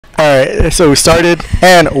Alright, so we started,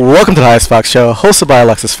 and welcome to the Highest Fawx Show, hosted by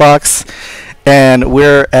Alexis Fawx, and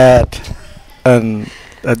we're at a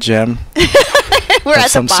gym. We're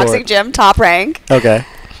at the boxing gym, Top Rank. Okay.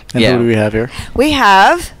 And who do we have here? We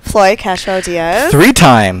have Floyd, Cashflow, Diaz.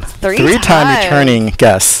 Three-time returning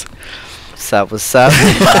guests. What's up?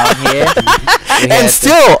 Down here. And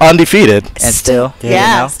still undefeated. And still.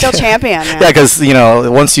 Yeah, still champion. Yeah, because,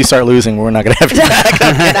 once you start losing, we're not going to have you back.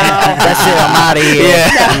 That's it, I'm out of here.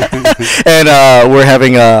 Yeah. And we're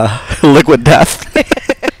having Liquid Death.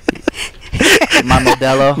 My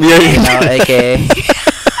Modelo. A.K.A.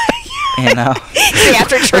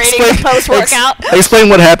 After training and post-workout. Explain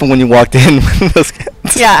what happened when you walked in.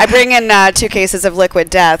 Yeah, I bring in 2 cases of Liquid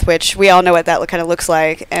Death, which we all know what that kind of looks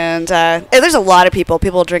like. And there's a lot of people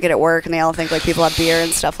drink it at work, and they all think like people have beer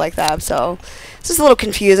and stuff like that. So it's just a little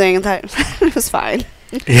confusing. And it was fine.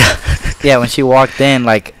 Yeah. Yeah, when she walked in,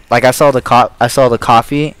 like I saw the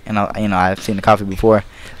coffee, and I've seen the coffee before.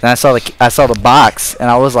 Then I saw the box,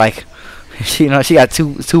 and I was like, she got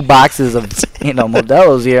two boxes of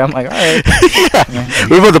Modelo's here. I'm like, all right. Yeah.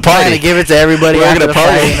 We were at the party to give it to everybody. We were gonna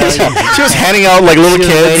party. She was handing out like little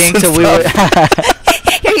kids. Till we were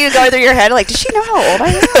yeah, you go through your head like, does she know how old I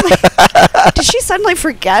am? Like, did she suddenly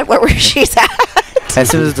forget where she's at? As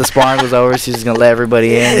soon as the sparring was over, she's just gonna let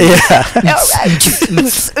everybody in. Yeah.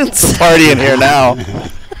 Party in here now.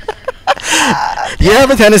 You have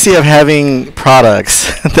a tendency of having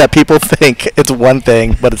products that people think it's one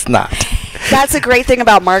thing, but it's not. That's a great thing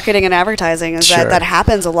about marketing and advertising is that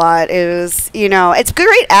happens a lot. It's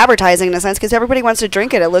great advertising in a sense because everybody wants to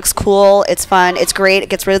drink it. It looks cool. It's fun. It's great. It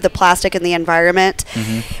gets rid of the plastic in the environment,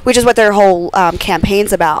 which is what their whole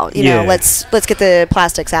campaign's about. Let's get the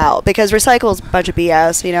plastics out because recycle is a bunch of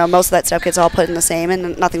BS. Most of that stuff gets all put in the same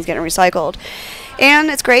and nothing's getting recycled. And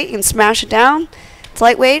it's great. You can smash it down. It's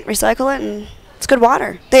lightweight, recycle it, and it's good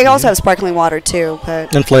water. They also have sparkling water, too.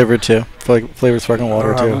 And flavored, too. Flavored sparkling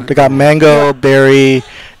water, too. They got mango, berry,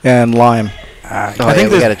 and lime. I think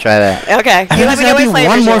we got to try that. Okay. I think there's got to be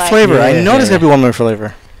one more flavor. I know there's got to be one more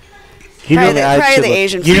flavor. Probably the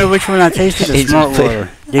Asian. You know which one I tasted? The smart water.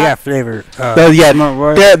 They got flavor.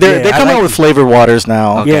 They come out with flavored waters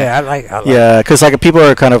now. Okay. Yeah, I like because people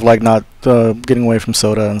are kind of like not getting away from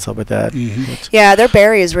soda and stuff like that. Yeah, their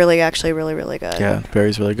berry is actually really, really good. Yeah,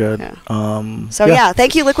 berry's really good. Yeah.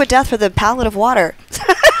 Thank you, Liquid Death, for the pallet of water.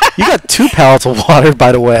 You got 2 pallets of water,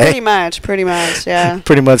 by the way. Pretty much, yeah.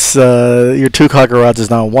 Pretty much, your 2-car garage is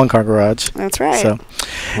now 1-car garage. That's right. So,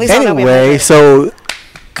 anyway,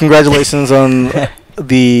 congratulations on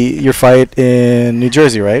your fight in New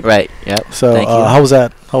Jersey, right? Right. Yep. So how was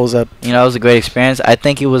that? It was a great experience. I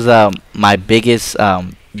think it was my biggest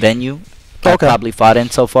venue I probably fought in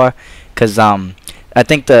so far, because I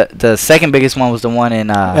think the second biggest one was the one in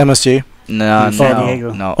MSG. No.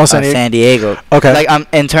 San Diego. Okay. Like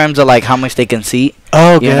in terms of like how much they can seat.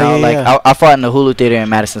 Oh, okay. I fought in the Hulu Theater in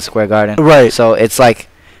Madison Square Garden. Right. So it's like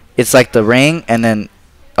the ring, and then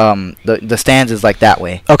the stands is like that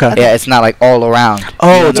way. Okay. Yeah, it's not like all around.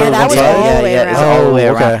 Oh, it's all the way around. It's all the way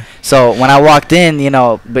around. So when I walked in,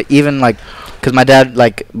 but even like, cause my dad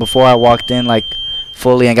before I walked in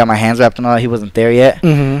fully and got my hands wrapped and all that, he wasn't there yet.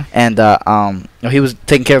 And he was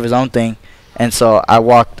taking care of his own thing. And so I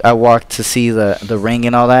walked to see the ring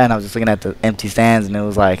and all that, and I was just looking at the empty stands, and it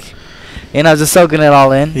was like, just soaking it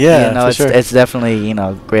all in. Yeah, it's definitely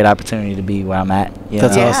great opportunity to be where I'm at.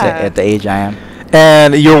 That's awesome. At the age I am.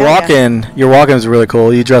 And your walk-in is really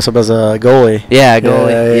cool. You dress up as a goalie. Yeah,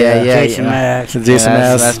 goalie. Yeah. Jason Mass.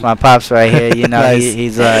 That's my pops right here. Nice.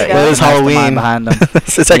 He's it is Halloween behind him.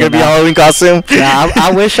 Is that gonna be a Halloween costume? Yeah,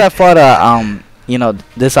 I wish I fought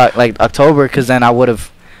this October, because then I would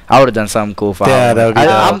have done something cool for Halloween. That would be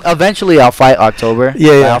dope. Eventually I'll fight October.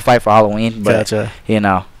 Yeah. I'll fight for Halloween, but gotcha.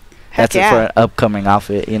 That's it for an upcoming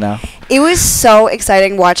outfit. It was so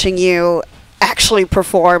exciting watching you actually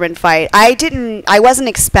perform and fight. I wasn't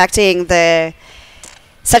expecting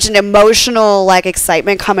such an emotional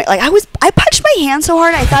excitement coming. I punched my hand so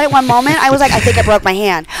hard, I thought at one moment I was like, I think I broke my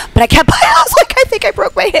hand, but I was like, I think I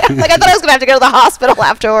broke my hand. I thought I was gonna have to go to the hospital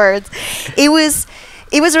afterwards. It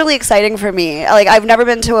was really exciting for me. I've never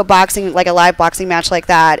been to a live boxing match like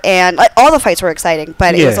that, and all the fights were exciting,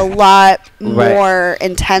 but it was a lot more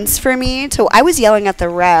intense for me. I was yelling at the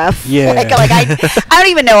ref. Yeah. I don't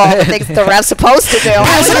even know all the things the ref's supposed to do.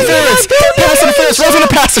 Pass it first. I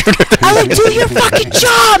was like, do your fucking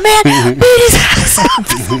job, man. Beat his ass up.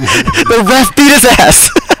 The ref beat his ass.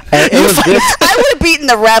 And it was good. I would have beaten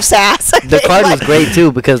the ref's ass. The card was great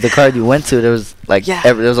too because the card you went to, there was like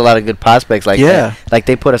there was a lot of good prospects. Like like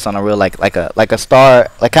they put us on a real like a star,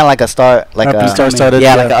 like kind of like a star, like a star-studded.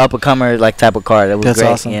 like an up and comer like type of card. It was great,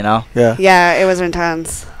 awesome. you know. Yeah, it was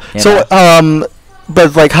intense. So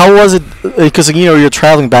but like, how was it? Because you're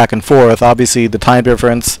traveling back and forth. Obviously, the time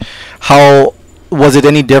difference. How was it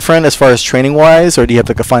any different as far as training wise, or do you have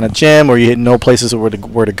to find a gym, or you had no places where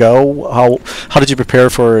to go? How did you prepare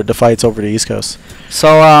for the fights over the East Coast?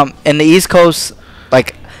 So in the East Coast,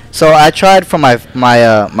 like, so I tried for my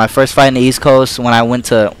first fight in the East Coast when I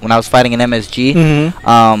was fighting in MSG.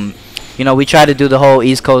 Mm-hmm. We tried to do the whole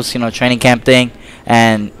East Coast training camp thing,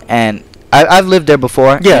 and I've lived there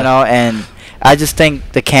before. And I just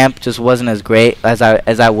think the camp just wasn't as great as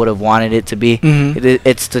I would have wanted it to be. Mm-hmm.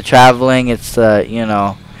 It's the traveling. It's the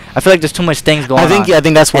I feel like there's too much things going on. I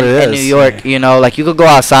think that's what it is. In New York, like you could go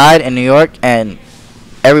outside in New York and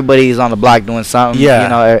everybody's on the block doing something.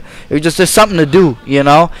 It just there's something to do.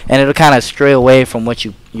 And it'll kind of stray away from what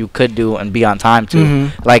you could do and be on time to.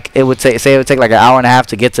 Mm-hmm. Like it would take like an hour and a half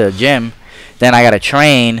to get to a gym, then I gotta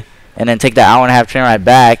train and then take that hour and a half train ride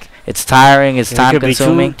back. It's tiring. It's time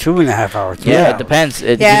consuming. 2.5 hours. Yeah, it depends.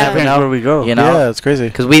 You never know where we go. Yeah, it's crazy.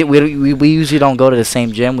 Because we usually don't go to the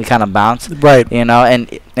same gym. We kind of bounce. Right. And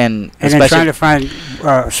then trying to find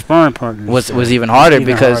sparring partners was even harder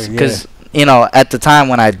because at the time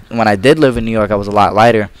when I did live in New York, I was a lot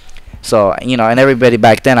lighter. So and everybody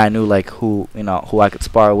back then I knew like who I could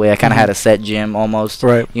spar with. I kind of had a set gym almost.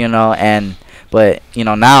 Right. But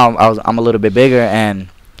now I'm a little bit bigger and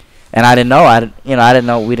I didn't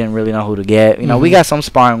know. We didn't really know who to get. We got some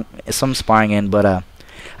sparring in, but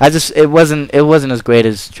it wasn't as great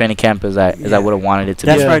as training camp as I would have wanted it to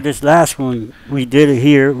be. That's why this last one we did it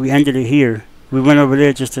here. We ended it here. We went over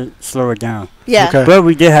there just to slow it down. Yeah. Okay. But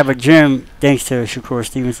we did have a gym thanks to Shakur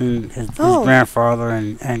Stevenson, his grandfather,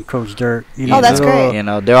 and Coach Dirk. That's great.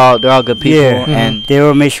 They're all good people, and they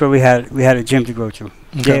all made sure we had a gym to go to.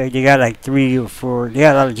 Okay. They got like 3 or 4. They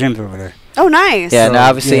got a lot of gyms over there. Oh, nice. Yeah, and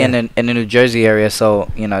obviously in the New Jersey area, so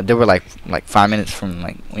they were like 5 minutes from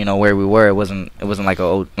where we were. It wasn't like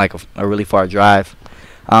a really far drive.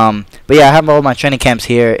 But yeah, I have all my training camps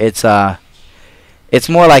here. It's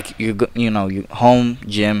more like you home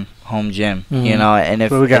gym. And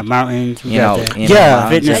if we got mountains, we got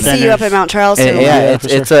that. I see you up in Mount Charles too.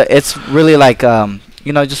 It's really like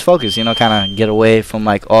just focus. Kind of get away from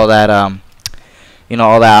like all that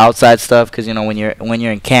all that outside stuff, because when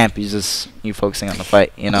you're in camp, you're focusing on the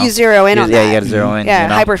fight. You zero in on that. Yeah, you gotta zero in. Yeah,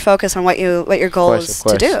 hyper focus on what your goal is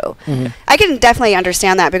to do. Mm-hmm. I can definitely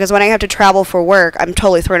understand that, because when I have to travel for work, I'm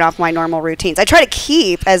totally thrown off my normal routines. I try to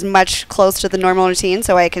keep as much close to the normal routine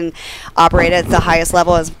so I can operate at the highest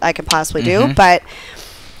level as I can possibly do, but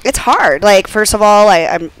it's hard. Like, first of all,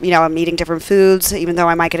 I'm eating different foods, even though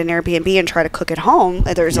I might get an Airbnb and try to cook at home.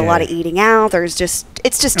 There's a lot of eating out. It's just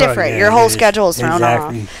different. Your whole schedule is thrown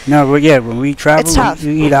off. No, but when we travel,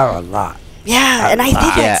 we eat out a lot. Yeah, and I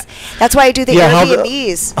think that's why I do the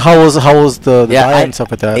Airbnbs. How was the diet and stuff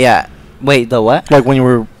like that? Yeah. Wait, the what? Like when you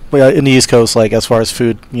were in the East Coast, like as far as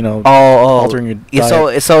food, altering your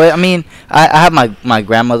diet. So I mean, I have my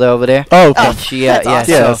grandmother over there. Oh, okay. And she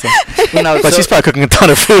awesome. So, but she's probably cooking a ton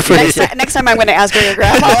of food for you. Next time I'm going to ask where your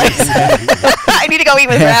grandma is. I need to go eat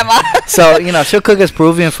with grandma. So she'll cook us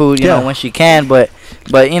Peruvian food, when she can, but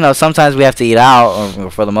sometimes we have to eat out, or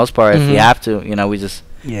for the most part, if we have to, we just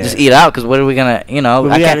eat out, because what are we gonna,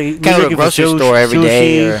 I can't go to a grocery store every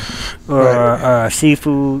day or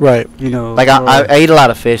seafood, right? Like I eat a lot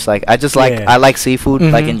of fish. Like I just I like seafood,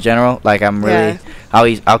 like in general. Like I'm really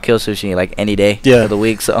I'll kill sushi like any day of the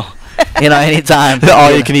week. So anytime.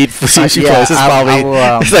 All you can eat sushi place is probably.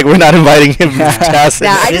 It's like we're not inviting him.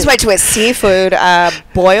 I just went to a seafood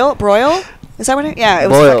broil. Is that what it? Yeah, it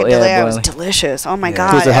was fucking delicious. It was delicious. Oh my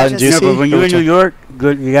god. Was it hot and juicy? But when you're in New York,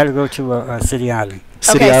 you got to go to City Island.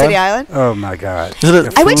 City Island. Oh my god.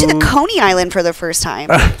 I went to the Coney Island for the first time.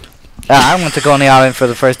 I went to Coney Island for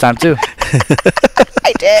the first time too.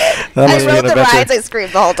 I did. I rode the rides. I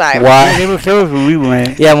screamed the whole time. Why? They were filled when we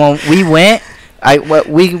went. Yeah, when we went,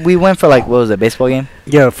 we went for like, what was it, baseball game?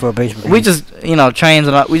 Yeah, for a baseball game. We just trains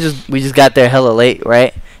and all, we just got there hella late,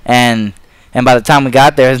 right? And by the time we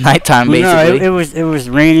got there, it's nighttime basically. No, it was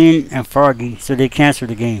raining and foggy, so they canceled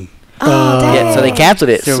the game. Oh, dang. Yeah, so they canceled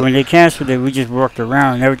it. So when they canceled it, we just walked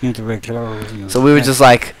around and everything to red clothes. So we were just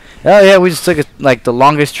like, oh yeah, we just took the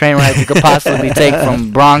longest train ride you could possibly take from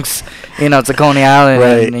Bronx, to Coney Island.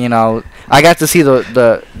 Right. And, I got to see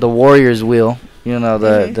the Warriors wheel,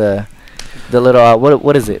 the The little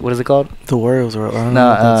what is it? What is it called? The Warriors World.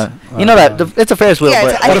 No, you know that it's a Ferris wheel. Yeah,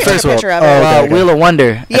 but I think it's a picture of it. okay. Wheel of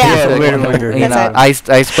Wonder. I think Yeah. it's Wheel of Wonder. You know, That's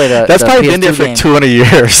I used to play the. That's the probably been PS2 there for game. 200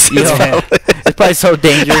 years. You know, it's probably so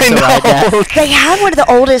dangerous to ride that. They had one of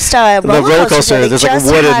the oldest roller coasters. They There's just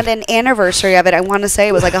like had an anniversary of it. I want to say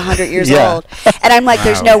it was like 100 years Yeah. old. And I'm like,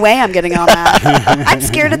 there's no way I'm getting on that. I'm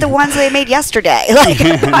scared of the ones they made yesterday. Like,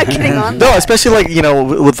 I'm not getting on No, that. especially like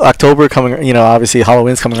with October coming, obviously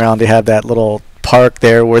Halloween's coming around. They have that little park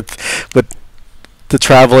there with the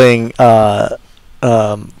traveling, the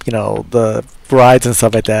rides and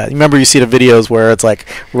stuff like that. Remember, you see the videos where it's like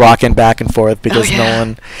rocking back and forth because no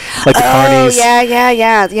one, like the carnies.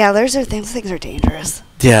 Yeah. Those things are dangerous.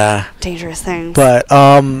 Yeah. Dangerous things. But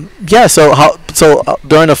yeah. So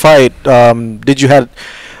during the fight, did you had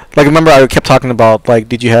like remember I kept talking about like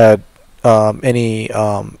did you had any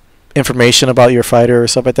information about your fighter or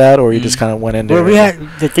stuff like that, or you just kind of went in there? Well,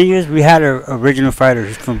 the thing is, we had an original fighter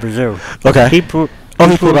who's from Brazil. Okay. He pulled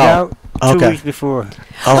out 2 weeks before.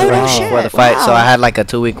 Oh, no wow. shit. Before the fight, so Wow. I had like a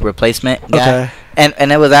 2-week replacement guy, Okay.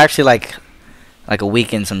 and it was actually like a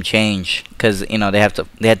week and some change, because they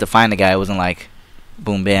had to find the guy. It wasn't like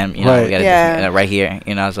boom bam, we Right. got Yeah. right here,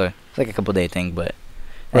 so it's like a couple day thing, but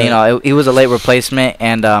Right. he was a late replacement,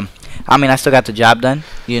 and I mean I still got the job done,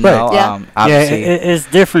 Right. Yeah. obviously. It's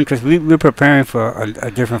different because we're preparing for a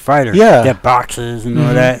different fighter. Yeah. That boxes and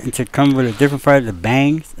all that, and to come with a different fighter that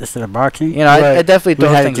bangs instead of boxing. Right. it definitely we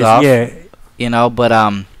throws had to things just- off. Yeah. But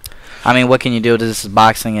I mean, what can you do? This is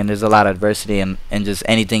boxing, and there's a lot of adversity in just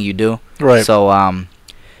anything you do. Right. So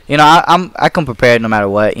I come prepared no matter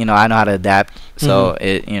what. I know how to adapt. So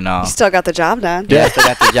You still got the job done. I still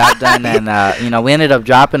got the job done, and we ended up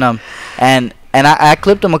dropping him, and I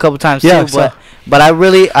clipped him a couple times Yeah, too. But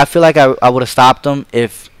I feel like I would have stopped him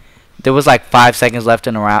if there was like 5 seconds left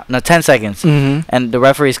in the round. No, 10 seconds, and the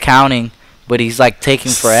referee's counting. But he's like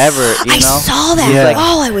taking forever, I saw that. Yeah.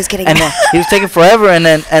 I was getting and then he was taking forever, and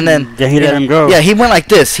then Then he let him go. Yeah, he went like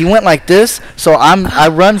this. So I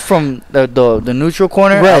run from the neutral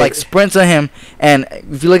corner. I Right. like sprint to him, and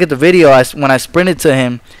if you look at the video, when I sprinted to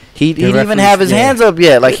him, he didn't even have his hands up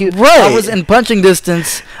yet. Like I was in punching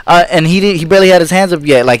distance, and he barely had his hands up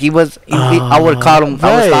yet. Like I would have caught him.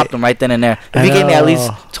 I would have stopped him right then and there. If he gave me at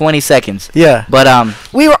least 20 seconds. Yeah. But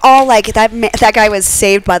we were all like, that guy was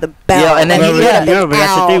saved by the bell. Yeah, and then Like, he- had No, but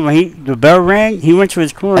that's the thing. When the bell rang, he went to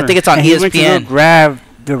his corner. I think it's on and he went to ESPN. go grab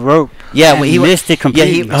the rope. yeah, and he missed it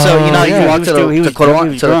completely. So yeah. he walked to He was the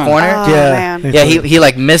drunk. corner. Oh, Yeah. man. Yeah, he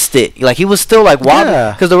like missed it. Like he was still like wobbling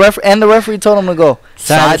Yeah. because the referee told him to go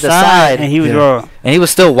side to side, and he was Yeah. raw. and he was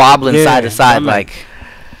still wobbling Yeah, side to side. I'm like-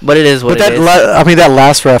 But it is what But it is. that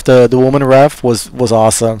last ref, the woman ref was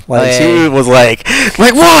awesome. Like yeah, she yeah. was like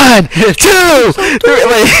 1, 2, 3.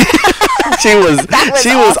 Like she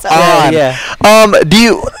was awesome. on. Yeah. Do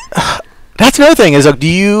you? That's another thing is like, do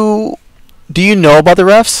you know about the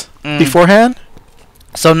refs beforehand?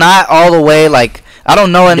 So not all the way. Like I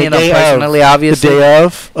don't know any The of them day of. personally. The Obviously, day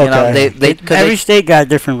of. Okay. you know, they cause Every they, state got a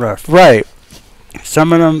different ref. right.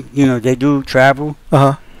 Some of them, they do travel, Uh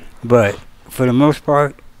huh. but for the most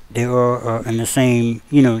part, they are in the same,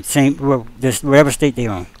 whatever state they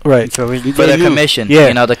own. Right. So it's, for the commission.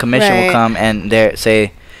 Yeah. The commission will Right. come and they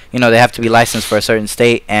say, they have to be licensed for a certain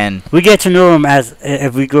state, and We get to know them as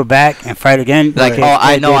if we go back and fight again. like, okay,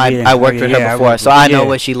 I know they'll be there. I worked with her before, so I know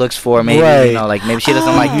what she looks for. Maybe Right. like maybe she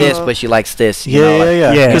doesn't like this, Oh. but she likes this. you know, Yeah, like-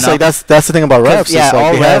 yeah. Yeah. It's You like know? that's the thing about refs. Yeah, it's like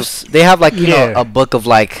all they have- refs they have like Yeah. a book of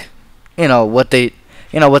like what they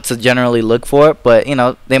what to generally look for, but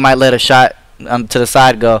they might let a shot to the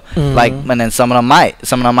side go like, and then some of them might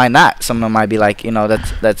not. Some of them might be like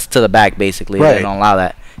that's to the back basically. Right. They don't allow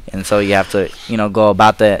that, and so you have to go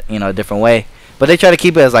about that a different way. But they try to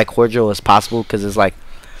keep it as like cordial as possible because it's like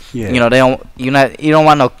Yeah. they don't you don't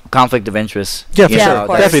want no conflict of interest. Yeah, for you Yeah, sure. know, of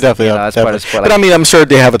course. that's- Definitely. that's part of sport. But I mean, I'm sure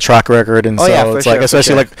they have a track record, and Oh, so yeah, for it's like, sure, for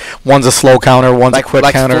especially sure. like one's a slow counter, one's a quick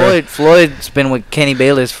like counter. Floyd's been with Kenny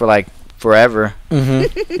Bayless for like forever.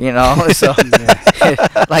 Mm-hmm. So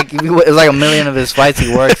like it was like a million of his fights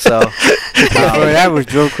he worked. So Before that was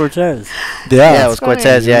Joe Cortez. yeah, it was funny.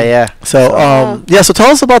 Cortez. Yeah. So Wow. so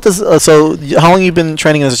tell us about this. So how long you been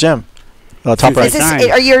training in this gym? Top Is right. Is this, Time.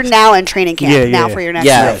 are you now in training camp Yeah, now yeah. for your next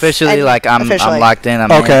Yeah, race? officially, And like I'm officially. locked in.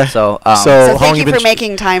 I'm Okay. in. So So- So how long thank you you been for tr-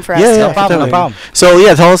 making time for us. Yeah, to- no problem. No problem. So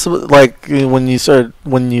yeah, tell us like when you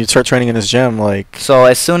start training in this gym, like. So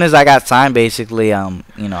as soon as I got signed, basically,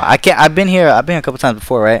 I've been here a couple times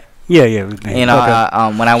before, right? Yeah, we've been. You know,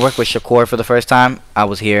 Okay. when I worked with Shakur for the first time, I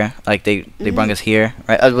was here. Like they brought us here,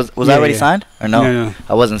 right? Was I Yeah, already yeah. signed or no? No.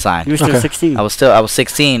 I wasn't signed. You were still Okay. 16. I was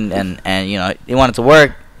 16, and he wanted to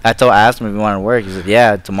work. I asked him if he wanted to work. He said,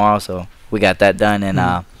 yeah, tomorrow. So we got that done, and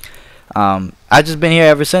I've just been here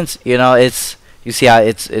ever since. You know, you see how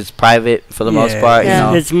it's private for the most part. Yeah.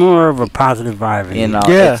 You know, It's more of a positive vibe. you know,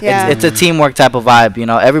 Yeah. it's a teamwork type of vibe. You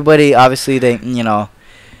know, everybody obviously you know,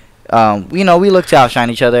 we look to outshine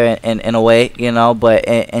each other in a way. You know, but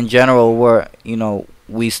in general,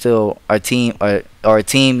 we still our team or a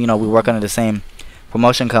team. You know, we work under the same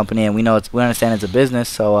promotion company, and we understand it's a business.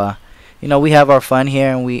 So you know, we have our fun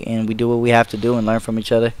here, and we do what we have to do and learn from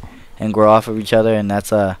each other and grow off of each other, and that's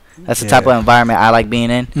the type of environment I like being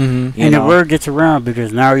in. And the word gets around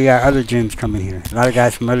because now you got other gyms coming here. A lot of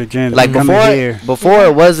guys from other gyms like coming here. before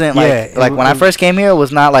it wasn't like when I first came here, it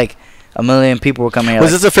was not like a million people were coming here.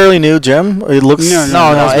 Was this a fairly new gym? It looks No,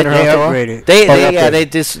 it- they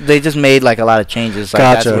upgraded. they just made like a lot of changes. Like,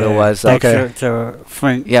 Gotcha. That's what it was. Like, Okay. So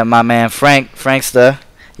Frank. yeah, my man Frankster,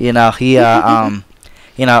 you know, he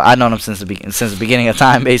you know, I've known him since the beginning of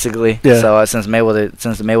time, basically. Yeah. So since the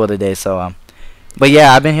Mayweather days. So but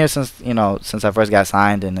yeah, I've been here since I first got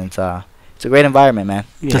signed, and it's a great environment, man.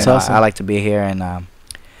 Yeah. That's You know, awesome. I like to be here, and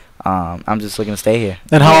I'm just looking to stay here.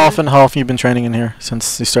 And how often you been training in here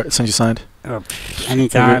since you signed?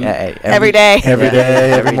 Anytime. Every day. Every Yeah,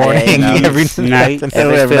 day, every every day, morning, you know. every Night. night. If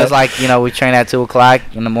it feels like, you know, we train at 2 o'clock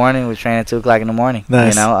in the morning, we train at 2 o'clock in the morning.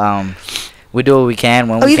 Nice. You know, we do what we can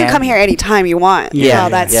when Oh, we you can come here anytime you want. Yeah. Oh,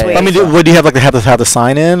 that's Yeah, sweet. yeah. I mean, do you have like have the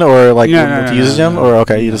sign in or like No, to use the gym no. or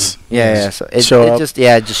okay, you just Yeah. So it show up. just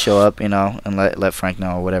show up, you know, and let Frank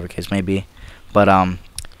know or whatever case may be. But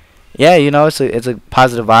yeah, you know, it's a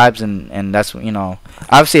positive vibes, and that's, you know,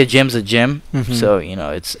 obviously a gym's a gym, Mhm. so you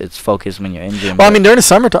know it's focused when you're in gym. Well, I but- mean, during the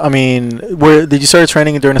summertime. I mean, did you start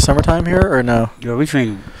training during the summertime here or no? Yo, we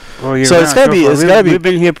train all year So it's round gotta be- far. it's gotta be- We've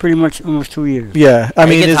been here pretty much almost 2 years. Yeah, I it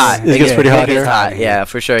mean, gets hot. it gets pretty hot It gets here. hot. Yeah,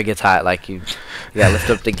 for sure it gets hot. Like you gotta lift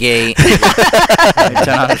up the gate, turn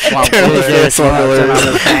on the swamp Turn on the cooler, swamp turn on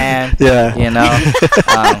cooler. the fan. Yeah. You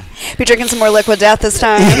know. Be drinking some more liquid death this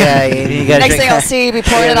time. Yeah, you gotta Next drink thing I'll that. see you be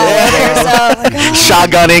pouring it all over yourself. Like, oh.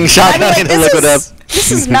 Shotgunning, I'd be like, the liquid up.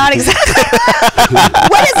 this is not exactly.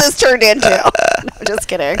 What has this turned into? No, just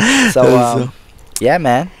kidding. So yeah,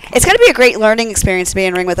 man. It's got to be a great learning experience to be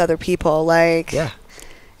in ring with other people. Like, Yeah.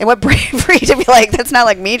 and what bravery to be like, that's not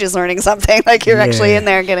like me just learning something. Like, you're actually Yeah. in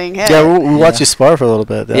there getting hit. Yeah, we watched you spar for a little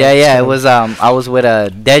bit. Yeah. It was I was with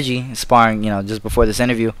Deji sparring, you know, just before this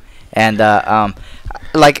interview, and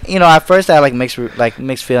like, you know, at first I had like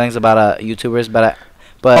mixed feelings about YouTubers, but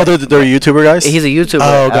Oh, they're YouTuber guys. he's a YouTuber.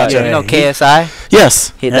 Oh, gotcha. You know KSI?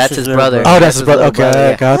 Yes. That's his brother. Oh, that's his brother. Okay,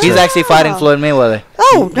 yeah. gotcha. He's actually fighting Wow. Floyd Mayweather.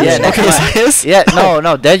 Oh, no Yeah, shit. that's Okay, why- is Yeah, no,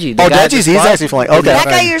 Deji. the Oh, guy that Deji's he's sparred- actually flying. Okay. That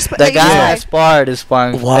guy fine. you're The that you guy sparred. that sparred is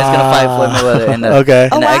sparring. Is gonna fight Floyd Mayweather in the Okay.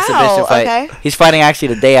 Oh, in the wow, exhibition fight. okay. He's fighting actually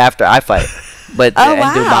the day after I fight, but Oh, in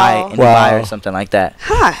wow. Dubai, Wow. or something like that.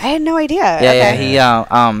 Huh, I had no idea. Yeah, okay. he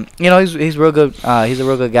you know, he's real good. He's a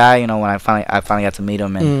real good guy. You know, when I finally got to meet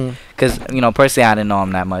him, and Mm. because, you know, personally I didn't know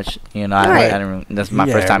him that much. You know, Right. I didn't. That's my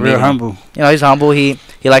Yeah, first time real meeting him. humble. You know, he's humble. He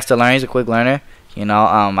likes to learn. He's a quick learner. You know,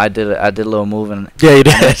 I did a little move, and Yeah, you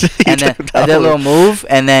did. and then I did a little move,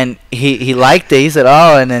 and then he liked it. He said,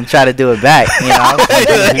 "Oh," and then tried to do it back. You know,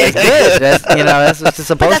 it's good. That's, you know, that's what you're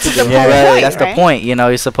supposed that's to the do. whole point, That's right? the point. You know,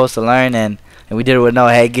 you're supposed to learn, and we did it with no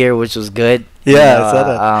headgear, which was good. Yeah, You I know, saw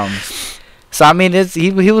that. so I mean,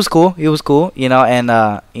 he was cool. He was cool. You know, and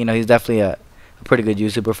you know, he's definitely a pretty good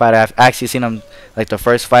YouTuber fighter. I've actually seen him like the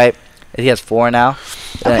first fight. He has 4 now.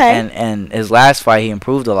 Okay. And his last fight, he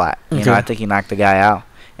improved a lot. You know, Okay. I think he knocked the guy out.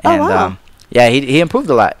 Oh, And wow. yeah, he improved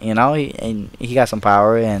a lot. You know, he got some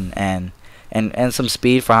power and some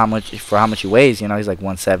speed for how much he weighs. You know, he's like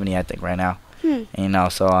 170, I think, right now. You know,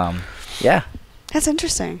 so yeah. That's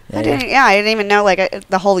interesting. Yeah, I didn't even know like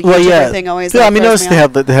the whole YouTuber Well, yeah. thing always. Yeah, like, I mean, throws notice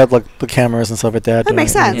me off. they have like the cameras and stuff like that. That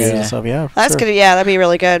makes doing sense. interviews and Yeah. stuff, yeah, for That's sure. good. Yeah, that'd be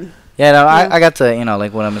really good. Yeah, no, Yeah. I got to, you know,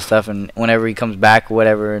 like with him and stuff, and whenever he comes back,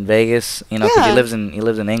 whatever, in Vegas, you know, 'cause Yeah. he lives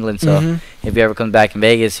in England, so Mhm. if he ever comes back in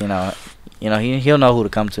Vegas, you know, he'll know who to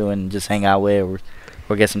come to and just hang out with,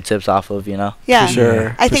 or get some tips off of, you know. Yeah, For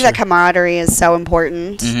sure. I for think sure. that camaraderie is so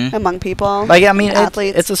important Mhm. among people. Like, I mean,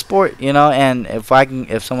 athletes. it's a sport, you know, and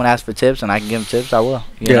if someone asks for tips and I can give them tips, I will,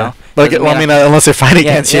 you know. Like, Doesn't well, I mean mean, unless they're fighting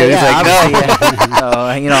yeah, against you, yeah, it's like no. obviously, yeah.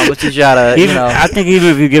 So, you know, but you gotta, you Even, know, I think even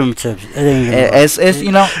if you give them tips, it ain't gonna work. it's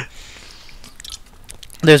you know,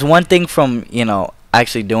 there's one thing from, you know,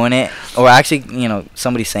 actually doing it, or actually, you know,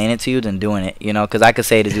 somebody saying it to you than doing it, you know, because I could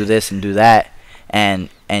say to do this and do that, and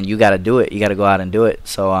you got to do it. You got to go out and do it.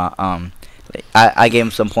 So I gave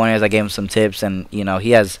him some pointers, I gave him some tips, and you know,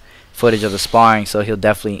 he has footage of the sparring, so he'll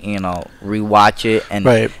definitely, you know, rewatch it and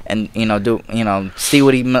Right. and you know, see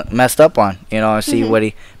what he messed up on, you know, and see Mhm. what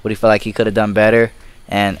he felt like he could have done better,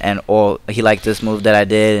 or he liked this move that I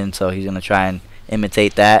did, and so he's gonna try and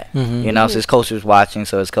imitate that. You know, so his coach was watching,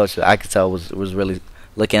 so his coach, I could tell, was really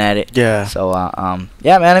looking at it. Yeah. So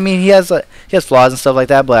yeah, man. I mean, he has flaws and stuff like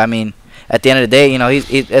that, but I mean, at the end of the day, you know,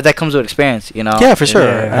 that comes with experience. You know. Yeah, for sure.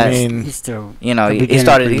 Yeah, I mean, he's still, you know, he pretty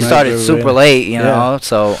started much, super late. You know,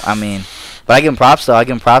 so I mean. But I give him props, though. I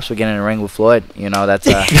give him props for getting in the ring with Floyd. You know, that's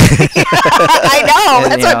I know.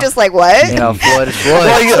 That's what I'm just like, what? You know, Floyd is Floyd.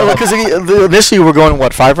 well, because initially we're going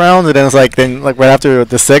 5 rounds, and then it's like right after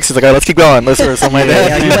the 6, it's like, all right, let's keep going, or something like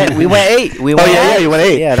that. Yeah, we went 8. You went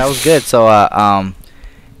 8. Yeah, that was good. So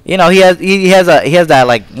you know, he has that,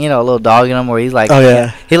 like, you know, a little dog in him where he's like, oh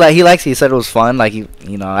yeah, he likes. He said it was fun. Like, you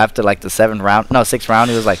know, after like the 6th round,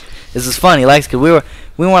 he was like, this is fun. He likes, because we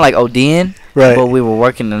weren't like ODing. Right. But we were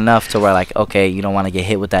working enough to where, like, okay, you don't want to get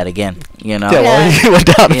hit with that again. You know. Yeah, well, he went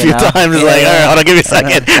down a few times. Like, all right, hold on, give me a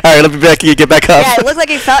second. All right, let me get back up. Yeah, it looked like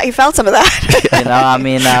he felt some of that. You know, I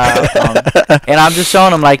mean, and I'm just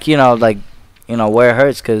showing him, like, you know, where it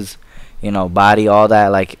hurts, because, you know, body, all that,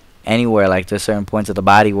 like, anywhere, like, there's certain points of the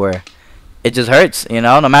body where it just hurts. You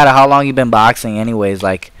know, no matter how long you've been boxing, anyways,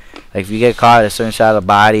 like if you get caught at a certain shot of the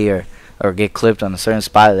body or get clipped on a certain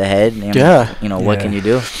spot of the head, you know, what can you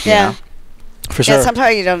do? Yeah. You know? For sure. Yeah,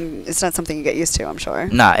 sometimes you don't. It's not something you get used to, I'm sure.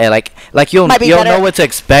 Nah, like you'll know what to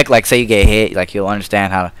expect. Like, say you get hit, like, you'll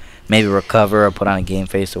understand how to maybe recover or put on a game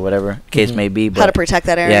face or whatever case may be. But how to protect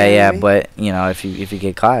that area. Yeah. But, you know, if you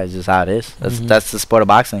get caught, it's just how it is. That's the sport of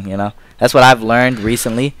boxing. You know, that's what I've learned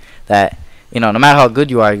recently. That, you know, no matter how good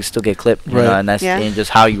you are, you still get clipped. You know, and that's and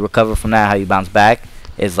just how you recover from that, how you bounce back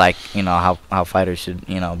is, like, you know, how fighters should,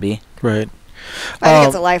 you know, be. Right. I think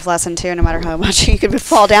it's a life lesson too. No matter how much you can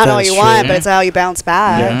fall down all you want, but it's how you bounce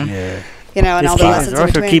back. Yeah. You know, and all the lessons in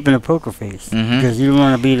between. Also keeping a poker face, because you don't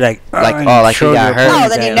want to be like he got hurt. Oh,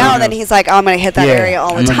 then you know. Then he's like, oh, I'm going to hit that area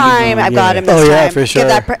all the time. I've got him this time. For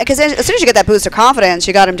sure. Because as soon as you get that boost of confidence,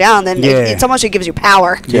 you got him down. Then it's almost like it gives you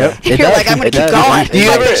power. Yeah. You're like, I'm going to keep going.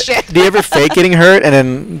 Do you ever fake getting hurt and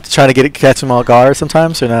then try to catch him off guard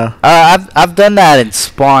sometimes, or no? I've done that in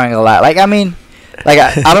sparring a lot. Like, I mean, like,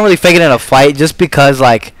 I don't really fake it in a fight, just because,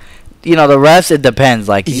 like, you know, the refs, it depends.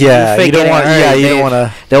 Like, you don't want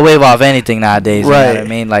to. They'll wave off anything nowadays. Right. You know what I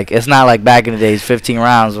mean? Like, it's not like back in the days, 15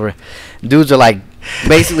 rounds where dudes are like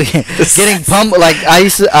basically getting pumped. Like,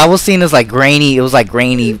 I was seeing this, like, grainy. It was like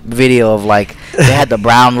grainy video of, like, they had the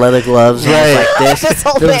brown leather gloves. And it was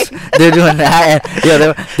like this. They're doing that.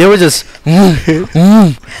 And, they were just and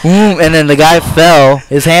then the guy fell.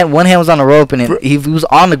 One hand was on the rope, and he was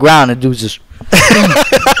on the ground, and the dude was just and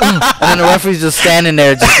then the referee's just standing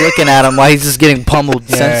there, just looking at him while he's just getting pummeled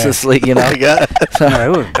senselessly. You know. Oh my God. So,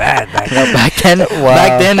 no, it was bad back then.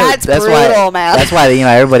 Back then, that's brutal, man. That's why, you know,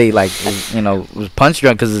 everybody, like, was punch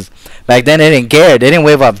drunk, because back then they didn't care. They didn't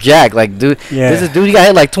wave off jack. Like, dude, this is dude. He got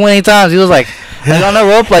hit like 20 times. He was like on the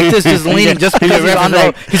rope like this, just leaning, just because he's on the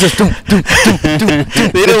rope. He's just doom.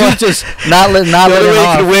 The dude's just not letting off.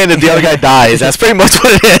 To win if the other guy dies. That's pretty much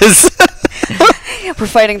what it is. We're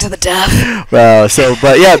fighting to the death. Well,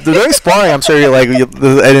 but yeah, during sparring, I'm sure you're like, and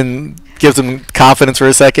then gives them confidence for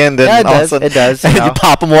a second. And it does. And you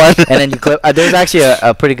pop them one. And then you clip. There's actually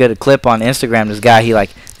a pretty good clip on Instagram. This guy,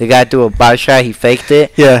 the guy threw a body shot. He faked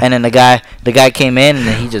it. Yeah. And then the guy came in, and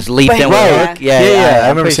then he just leaped in with a hook. Yeah. I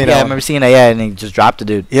remember seeing that. I remember seeing that. Yeah, and he just dropped the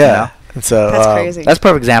dude. Yeah. You know? And so that's crazy. That's a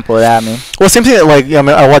perfect example of that. I mean, well, same thing. Like, I mean,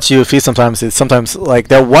 I watch UFC sometimes. It's sometimes like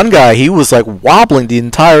that one guy. He was like wobbling the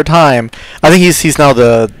entire time. I think he's now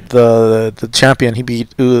the champion. He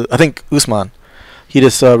beat I think Usman. He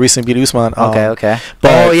just recently beat Usman. Okay.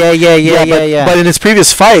 But, yeah. But in his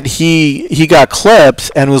previous fight, he got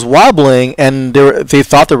clipped and was wobbling, and they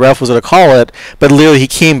thought the ref was going to call it, but literally he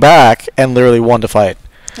came back and literally won the fight.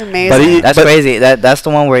 Amazing. That's crazy. That's the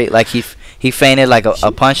one where he feinted like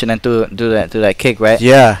a punch and then threw that kick, right?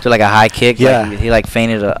 Yeah. To like a high kick. Yeah. Like, he like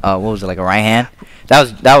feinted what was it, like a right hand?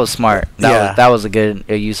 That was smart. That was a good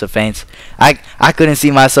use of feints. I couldn't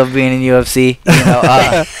see myself being in UFC, you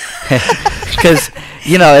know, because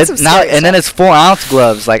you know it's now and then it's 4-ounce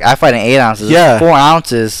gloves. Like, I fight in 8 ounces. Yeah. 4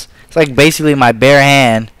 ounces. It's like basically my bare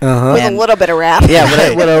hand with a little bit of wrap.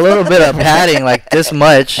 Yeah, with a little bit of padding, like this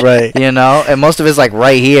much. Right. You know, and most of it's like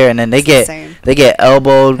right here, and then they get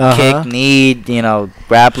elbowed, kicked, kneed, you know,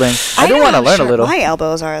 grappling. I do want to learn a little. My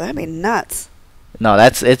elbows are. That'd be nuts. No,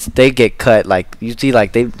 they get cut, like, you see,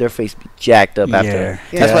 like, their face be jacked up after.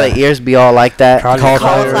 That's why the ears be all like that.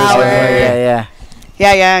 Cauliflower.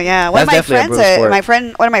 Yeah. One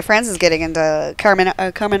of my friends is getting into Carmen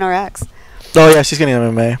RX. Oh yeah, she's getting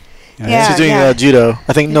MMA. Yeah, she's doing judo.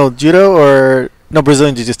 I think judo or No,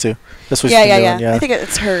 Brazilian jiu-jitsu. That's what she's Yeah, been yeah, doing. yeah. Yeah. I think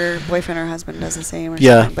it's her boyfriend or husband does the same. Or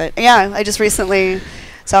Yeah. something. But yeah, I just recently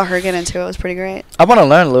saw her get into it. It was pretty great. I want to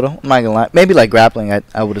learn a little. I'm not gonna lie. Maybe like grappling.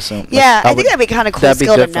 I would assume. Like, Yeah, I think would- that'd be kind of cool that'd be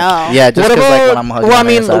skill to good for- know. Yeah, just What because like about? when I'm hugging Well, I on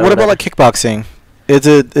the mean, inside or what about whatever. like kickboxing? Is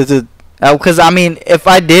it? Because I mean, if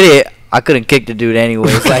I did it, I couldn't kick the dude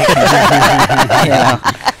anyways. Like, you know,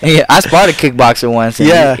 yeah, I sparred a kickboxer once, and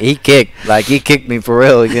Yeah. he kicked. Like he kicked me for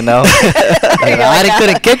real, you know. Like, You're like,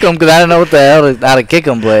 couldn't kick him because I didn't know what the hell how to kick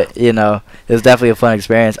him. But you know, it was definitely a fun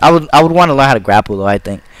experience. I would want to learn how to grapple though. I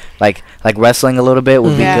think like wrestling a little bit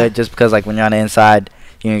would be Yeah. good, just because like when you're on the inside,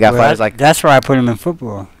 you got Well, fighters like. that's why I put him in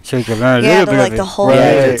football, so he could learn a Yeah, little the, bit like of the it. whole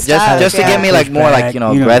Right. stuff, Just to yeah. get me like more like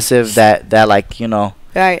aggressive, that like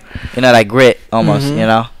Right. that grit almost. Mhm. You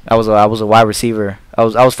know, I was a wide receiver. I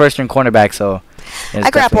was first string cornerback, so. it's I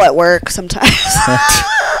grapple definitely- at work sometimes.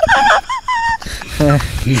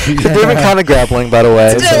 It's a different kind of grappling, by the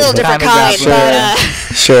way. It's a little different Kinda kind, grappling.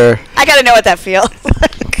 but Sure. I gotta know what that feels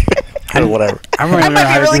like. Or whatever. I I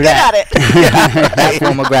might be really good at it. That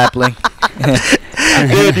form of grappling.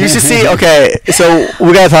 Dude, you should see. Okay, so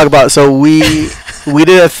we gotta talk about. So we did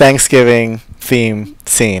a Thanksgiving theme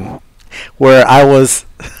scene where I was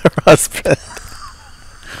her husband.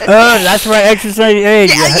 Oh, that's right, exercise age.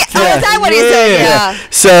 Yeah, yeah. Oh, is that what he said? Yeah.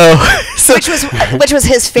 So Which was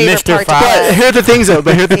his favorite Mr. part to Fawx. But play. here's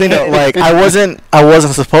the thing though. Like I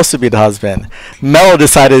wasn't supposed to be the husband. Mello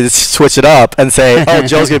decided to switch it up and say, "Oh,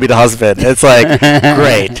 Joe's gonna be the husband." It's like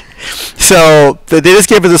great. So they just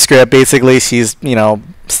gave her the script. Basically, she's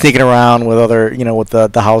sneaking around with other with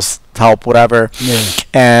the house help, whatever. Yeah.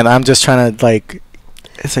 And I'm just trying to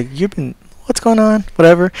it's like what's going on,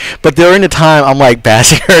 whatever. But during the time, I'm like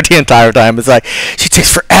bashing her the entire time. It's like she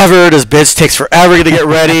takes forever. This bitch takes forever to get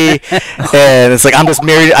ready, and it's like I just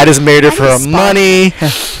married her for her money.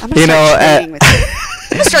 I'm gonna start training with you.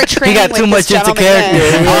 I'm gonna start training got with too this much into gentleman.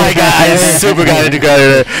 character. Oh my god, I super got into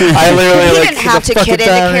character. I literally He like didn't have to the kid fucking into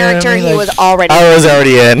time, character. He like- was already. I was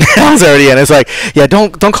already in. I was already in. It's like, yeah,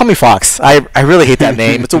 don't call me Fawx. I really hate that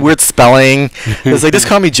name. It's a weird spelling. It's like, just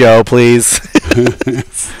call me Joe, please.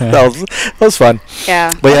 that was fun.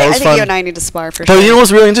 Yeah. But yeah, it I was think fun. you and I need to spar for But sure. you know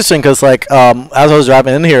what's really interesting? Because as I was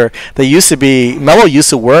driving in here, Mello used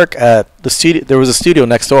to work at the studio. There was a studio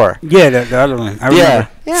next door. Yeah, the other one. I Yeah.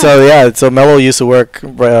 remember. Yeah. So Mello used to work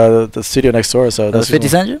the studio next door. So That was 50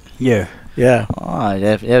 Cent? Gym? Yeah. Yeah. Oh,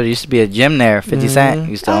 yeah, there used to be a gym there. 50 Cent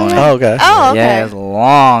used to Oh, own it. yeah. Oh, okay. Oh, okay. Yeah, it was a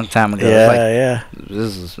long time ago. It was like, Yeah.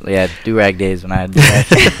 this is do-rag days when I had do-rag.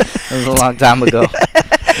 It was a long time ago.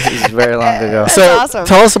 This is very long ago. That's So awesome.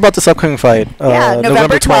 tell us about this upcoming fight. Yeah,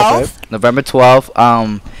 November 12th. right? November 12th. It's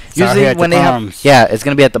out Usually here at when the they Palms. have, it's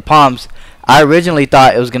gonna be at the Palms. I originally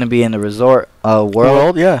thought it was gonna be in the Resort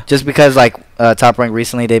World, Yeah. just because Top Rank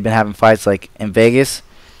recently they've been having fights like in Vegas.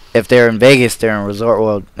 If they're in Vegas, they're in Resort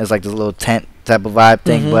World. It's like this little tent type of vibe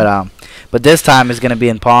thing. Mhm. But this time it's gonna be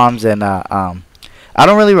in Palms, and I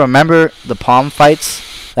don't really remember the Palm fights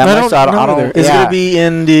that much. So I don't. either. It's yeah. gonna be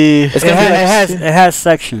in the. It's It, gonna be it has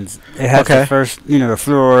sections. It has Okay. the first, the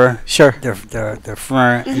floor, Sure. the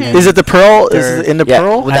front. and Mhm. then Is it the Pearl? Is Third. it in the Yeah,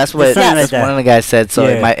 Pearl? well, that's I- what something like that's that. one of the guys said. So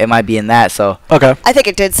Yeah. it might be in that. So Okay. I think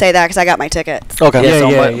it did say that because I got my tickets. Okay. yeah, so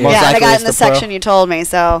yeah, mo- yeah. most Yeah, I likely got it's in the Pearl. section you told me,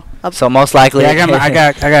 so I'll So most likely, Yeah, I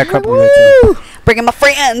got a couple of it Woo! Bringing my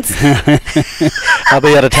friends. I'll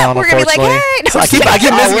be out of town, We're gonna be like, unfortunately. hey. No, So I keep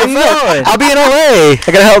I'm missing Oh, your where you phone. going? I'll be in LA.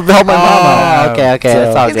 I gotta help my mom out. Oh, okay, So-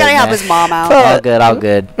 that's all He's good. gotta help man. his mom out. All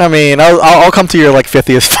good. I mean, I'll come to your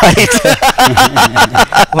 50th fight.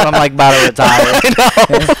 When I'm about to retire. I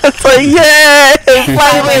know. It's like, yeah,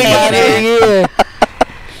 finally got it.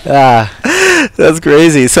 That's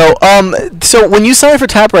crazy. So when you signed for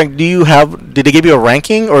Tap Rank, did they give you a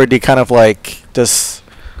ranking, or did they kind of just?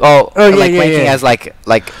 Oh, Oh, yeah, like yeah, ranking yeah. as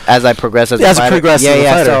as I progress as a As you fighter. progress yeah, as a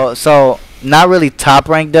yeah. fighter. So not really Top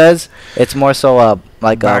Rank does. It's more so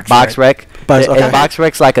Box Rec. Okay. Box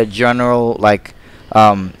Rec's like a general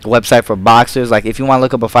website for boxers. Like if you want to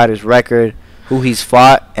look up a fighter's record, who he's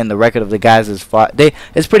fought, and the record of the guys he's fought,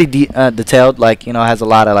 it's pretty detailed. Has a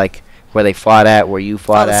lot of where they fought at, where you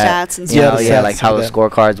fought the at. stats and You know, stuff. yeah, Yeah, like the how the stats.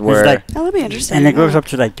 scorecards were. like, That would be interesting. and it goes yeah. up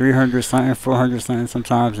to 300 something, 400 something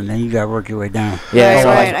sometimes, and then you got to work your way down. Yeah, Right, so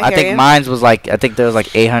right, I I hear think you. mine's was I think there was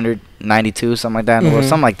 892 something like that, or Mhm.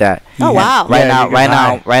 something like that. Oh, wow. Right Yeah, now, you get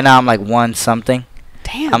high. right now, I'm one something.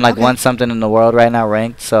 Damn. I'm okay. one something in the world right now,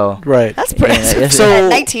 ranked. So Right. That's pretty. Yeah, So- At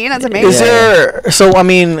 19, that's amazing. Is there? So I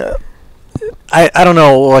mean, I don't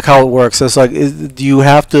know how it works. It's do you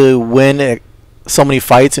have to win so many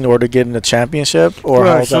fights in order to get in the championship, or how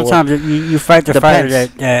Well, does that work? sometimes you fight the fighter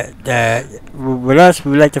Depends. that with us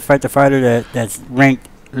we like to fight the fighter that's ranked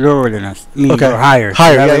lower than us. I mean, Okay. or higher.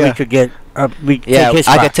 Higher, So that yeah, way yeah. we could get we Yeah, take his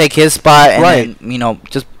I spot. could take his spot, and Right. then,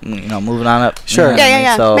 just moving on up. Sure. You know what I mean?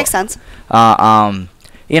 Yeah. So, Makes sense.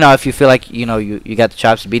 If you feel like you got the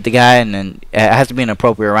chops to beat the guy, and then it has to be in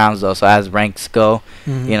appropriate rounds though. So as ranks go,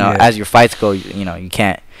 Mhm. as your fights go, you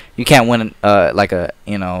can't win like a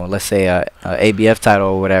let's say a ABF title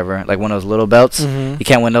or whatever, like one of those little belts. Mhm. You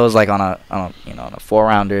can't win those like on a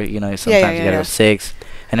 4-rounder. Sometimes you gotta go 6,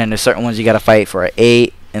 and then there's certain ones you gotta fight for an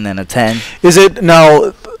 8 and then a 10. Is it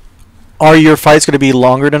now? Are your fights going to be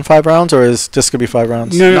longer than 5 rounds, or is just going to be 5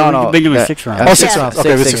 rounds? No, we've been doing 6 rounds. Oh, 6 rounds.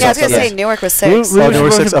 Okay, Six Yeah, I was gonna rounds. say Newark was We, 6. we, Oh, were there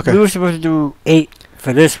were supposed 6, to, okay. we were supposed to do 8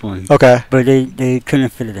 for this one, Okay. but they couldn't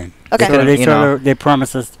fit it in. Okay. So they You know. they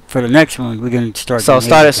promised us for the next one we're gonna start. So doing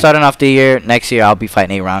 8 again. starting off the year next year, I'll be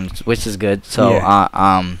fighting 8 rounds, which is good. So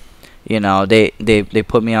they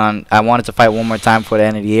put me on. I wanted to fight one more time before the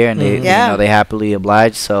end of the year, and they Mhm. Yeah. they happily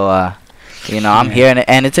obliged. So I'm here,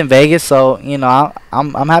 and it's in Vegas, so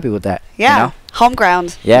I'm happy with that. Yeah. You know? Home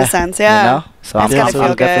ground. Yeah. In a sense. Yeah. So That's I'm gotta feel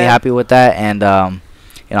definitely good. happy with that, and I'm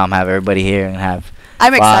have everybody here and have.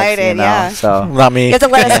 I'm Fawx, excited. Yeah. So. Not me. You have to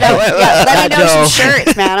let us know. Yeah, let me know some Joe.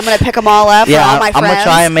 shirts, man. I'm gonna pick them all up for Yeah, all my I'm friends. gonna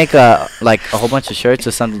try and make a whole bunch of shirts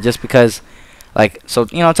or something, just because,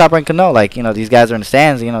 Top Rank can know, these guys are in the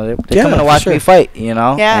stands, they're Yeah, coming to for watch sure. me fight,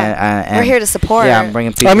 Yeah. and We're here to support. Yeah, I'm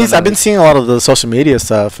bringing people. I mean, in I've been that- seeing a lot of the social media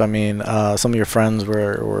stuff. I mean, some of your friends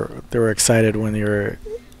were excited when you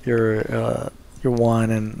won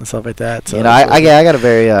and stuff like that. So I got a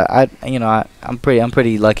very I'm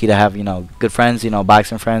pretty lucky to have good friends,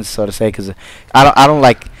 boxing friends, so to say, because I don't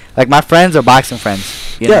like my friends are boxing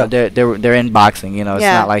friends. Yeah. They're in boxing. It's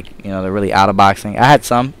Yeah. not like they're really out of boxing. I had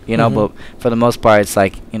some, Mhm. but for the most part, it's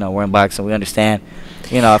like we're in boxing. We understand.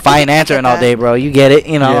 If I ain't I get answering all that. day, bro, you get it.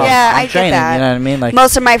 Yeah, I'm I get training. that. You know what I mean? Like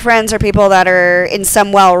Most of my friends are people that are in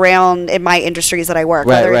some well-round in my industries that I work.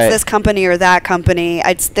 Right, Whether right. it's this company or that company,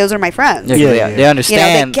 those are my friends. yeah, Yeah, they yeah. they You know,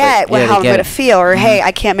 understand. they get but, yeah, how they I'm get going to it. feel, or Mhm. hey,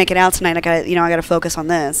 I can't make it out tonight. I got to focus on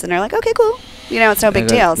this, and they're like, okay, cool. It's no big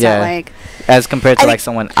Okay, deal. It's yeah. not like As compared to I like think-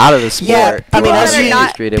 someone out of the sport. yeah. I mean, People as that are you- not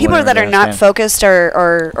industry, they people wouldn't that are really not understand. focused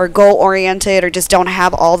or goal oriented or just don't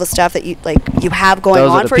have all the stuff that you have going Those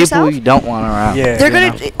on are the for people yourself. you don't want around. Yeah. They're you gonna.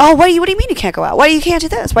 know? Oh, what do you mean you can't go out? Why you can't do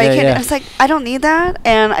this? Why you Yeah, can't? yeah. It's like I don't need that,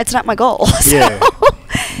 and it's not my goal. Yeah.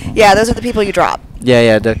 Yeah, those are the people you drop.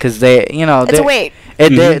 Yeah, because they, It's a weight.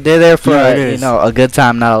 They're there for Yeah, it is. a good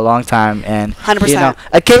time, not a long time, and 100%.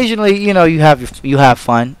 occasionally you have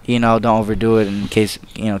fun, don't overdo it in case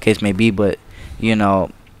case may be, but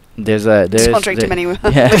there's Just don't drink too many.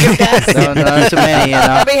 Yeah. with your guests. no, too many,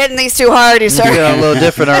 Don't be hitting these too hard, you It's sir. getting a little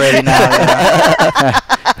different already now.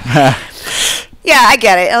 Yeah, I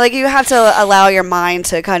get it. Like you have to allow your mind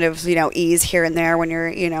to kind of ease here and there when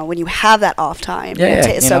you're when you have that off time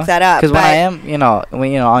to soak that up. Because when I am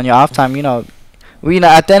on your off time, at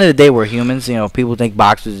the end of the day we're humans. People think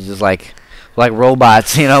boxers is just like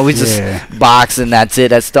robots. We just Yeah. box and that's it.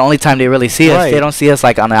 That's the only time they really see us. Right. They don't see us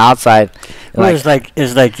like on the outside. Well, it's like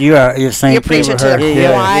you're saying You're preaching to the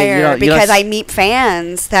choir because I meet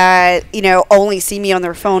fans that only see me on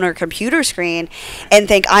their phone or computer screen and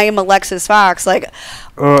think I am Alexis Fawx. Like,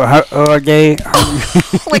 or they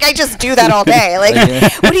like I just do that all day. Like,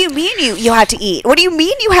 what do you mean you have to eat? What do you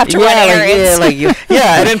mean you have to run errands?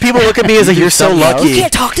 Yeah, and then people look at me as like, you're so something else. lucky. You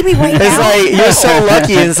can't talk to me right It's now. like you're so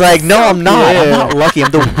lucky. And it's like, no, I'm not. I'm Yeah. not lucky.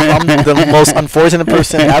 I'm the most unfortunate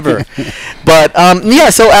person ever. But yeah.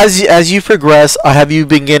 So as you progress, have you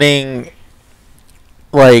been getting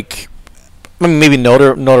like maybe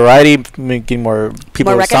notoriety, getting more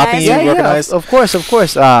people More stopping you, recognized? Yeah, recognized? Of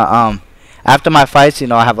course. After my fights,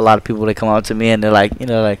 I have a lot of people that come up to me and they're like,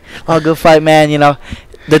 oh, good fight, man.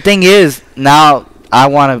 The thing is, now I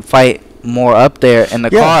want to fight more up there in the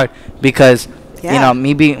Yeah. card because, Yeah.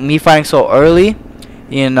 me fighting so early,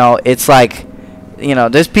 it's like,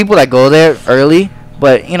 there's people that go there early,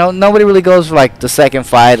 but nobody really goes for like the second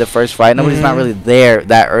fight, the first fight. Nobody's not Mhm. really there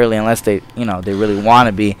that early unless they, they really want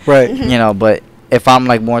to be. Right. But if I'm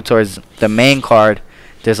like more towards the main card,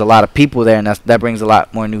 there's a lot of people there, and that brings a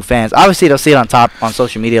lot more new fans. Obviously, they'll see it on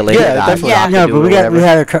social media later. Yeah, that I definitely. Yeah. have to No, do but or we whatever.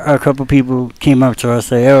 had a couple people came up to us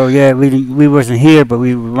say, "Oh yeah, we wasn't here, but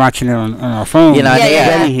we were watching it on our phone." You know, Yeah, they,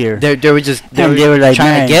 yeah. Really here. They were just And they were like,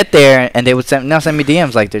 trying "Man." to get there, and they would send me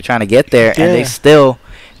DMs like they're trying to get there, and they Yeah. still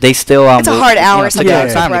It's a hard hour took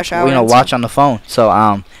out sometimes, time rush to, hour and watch on the phone. So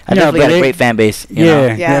I Yeah, definitely but got a it- great fan base. You know?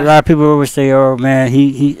 Yeah. A lot of people always say, "Oh man,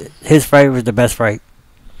 his fight was the best fight."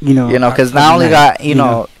 Because not only got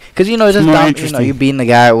because it's just more dumb, interesting. you beating the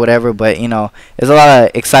guy or whatever, but there's a lot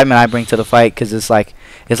of excitement I bring to the fight because it's like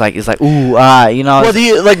it's like ooh you know. Well, do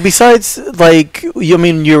you like besides like I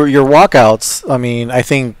mean your walkouts? I mean, I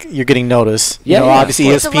think you're getting noticed. Yeah, you know, yeah, obviously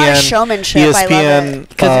It's a lot of ESPN, showmanship. I love ESPN. it.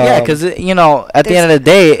 Because you know, at the end of the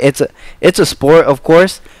day, it's a sport, of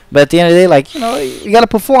course. But at the end of the day, like, you know, you gotta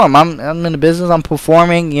perform. I'm in the business. I'm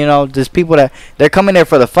performing. You know, there's people that they're coming there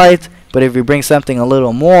for the fights. But if you bring something a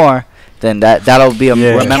little more, then that'll be a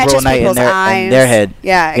memorable night in their head.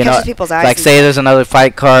 Yeah, it catches people's eyes. Like say there's another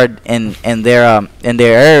fight card in their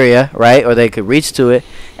area, right? Or they could reach to it,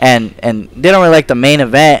 and they don't really like the main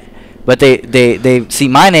event. But they see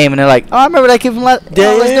my name and they're like, oh, I remember that kid from let's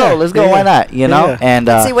go, why not? You know, and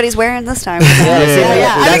let's see what he's wearing this time.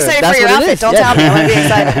 Yeah. I'm excited for your outfit. Don't tell me, I'm gonna be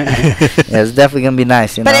excited. Yeah, it's definitely gonna be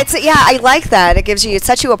nice, you know. But I like that. It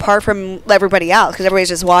sets you apart from everybody else because everybody's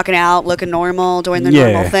just walking out looking normal, doing their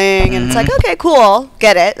normal thing, and it's like, okay, cool,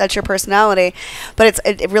 get it. That's your personality, but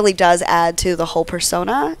it really does add to the whole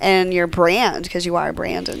persona and your brand because you are a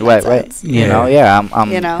brand. In that sense. You know,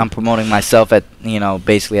 I'm promoting myself at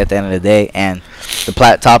basically at the end of the day, and the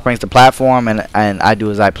Top Rank's the platform, and I do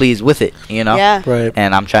as I please with it, you know. Yeah. Right.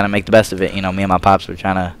 And I'm trying to make the best of it. You know, me and my pops were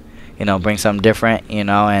trying to, bring something different,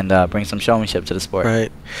 and bring some showmanship to the sport.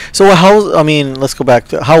 Right. So let's go back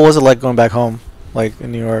to how was it like going back home, like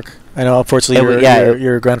in New York? I know, unfortunately,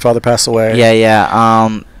 your grandfather passed away. Yeah.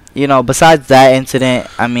 Besides that incident,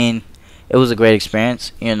 I mean, it was a great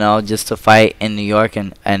experience, just to fight in New York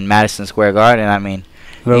and Madison Square Garden. I mean,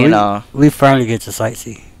 we finally get to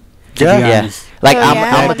sightsee. Yeah. Like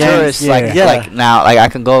I'm a tourist. Like now, like I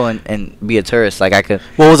can go and be a tourist. Like I could.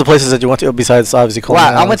 What was the places that you went to besides obviously?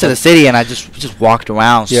 Well, I went to the city and I just walked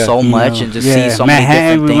around so much and just see so many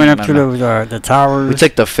different things. We went up to the towers. We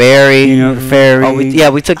took the ferry. The ferry.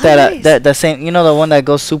 Oh, we took that that same. The one that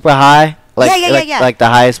goes super high. Like the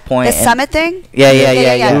highest point. The summit thing?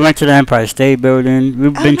 Yeah. We went to the Empire State Building.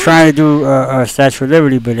 We've been trying to do a Statue of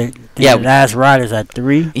Liberty, but the last ride is at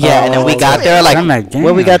 3. Yeah, and then we got there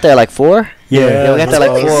we got there like 4? Yeah, we got there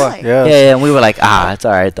like 4. Yeah, and we were like, it's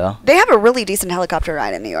all right though. They have a really decent helicopter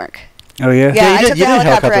ride in New York. Oh yeah. Yeah, I took the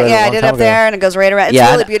helicopter ride. Yeah, I did up there, and it goes right around. It's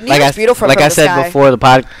really beautiful. New York's beautiful. Like I said before the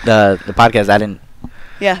podcast, I didn't.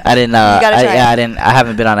 Yeah. I didn't. I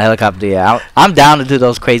haven't been on a helicopter yet. I'm down to do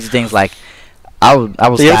those crazy things like. I was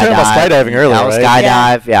skydiving earlier. I was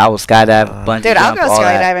skydive. Yeah, I was skydive. Bungee Dude, I'll jump, go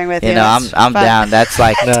skydiving with you. I'm down. That's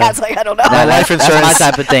like. Dad's like, I don't know. My life insurance my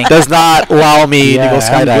type of thing. does not allow me to go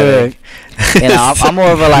skydiving. I'm more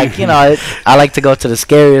of a I like to go to the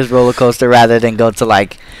scariest roller coaster rather than go to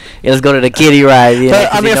let's go to the kiddie ride.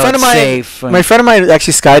 But I mean, my friend of mine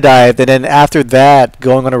actually skydived, and then after that,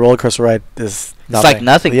 going on a roller coaster ride is nothing. It's like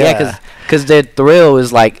nothing. Yeah, because the thrill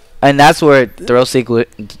is like. And that's where thrill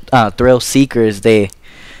seekers they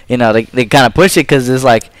kind of push it because it's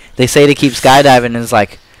like they say to keep skydiving and it's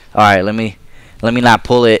like, all right, let me not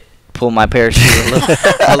pull my parachute a little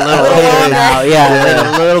later now.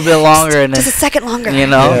 Yeah, a little bit longer and just a second longer. I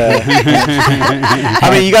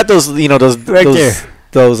mean, you got those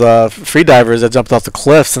free divers that jumped off the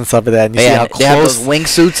cliffs and stuff like that. And you see how close they have those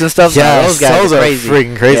wingsuits and stuff. Yeah, those guys are crazy.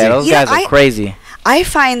 Freaking crazy. Yeah, those guys are crazy. I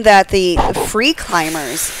find that the free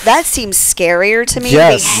climbers, that seems scarier to me.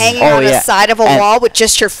 Yes. Hanging on the side of a wall with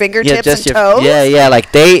just your fingertips and toes. Yeah.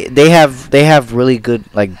 Like they have really good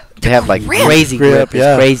they have crazy grip.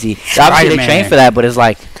 It's crazy. Obviously they train for that, but it's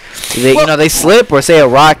like they slip or say a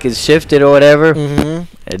rock is shifted or whatever. Mm-hmm.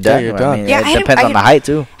 It you're done. It depends on the height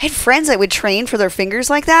too. I had friends that would train for their fingers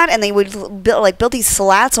like that, and they would build these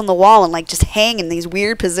slats on the wall and just hang in these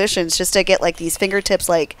weird positions just to get these fingertips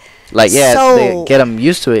they get them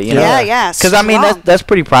used to it. Yeah. Because I mean that's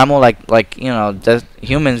pretty primal. That's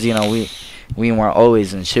humans. We weren't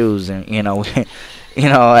always in shoes, and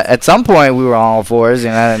at some point we were on all fours. You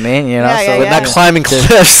know what I mean? We're not climbing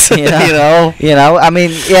cliffs. I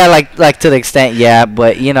mean, like to the extent,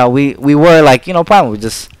 but we were primal. We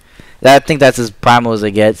just. I think that's as primal as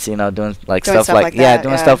it gets. Doing stuff like that.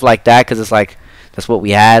 Doing stuff like that because it's that's what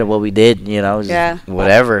we had, what we did.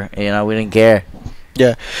 Whatever. We didn't care.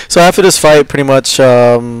 Yeah. So after this fight, pretty much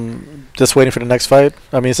just waiting for the next fight.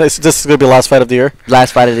 I mean, this is gonna be the last fight of the year.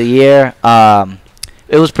 Last fight of the year.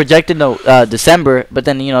 It was projected December, but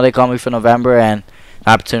then they called me for November, and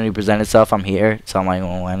an opportunity presented itself. I'm here, so I'm like,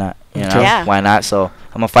 well, why not? Why not? So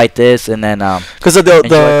I'm gonna fight this, and then because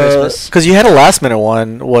you had a last minute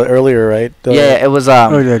one earlier, right? It was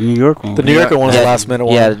the New York one. The New York one was the last minute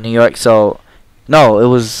one. Yeah, the New York. So. No, it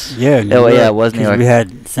was. It was New York. We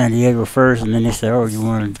had San Diego first, and then they said, "Oh, you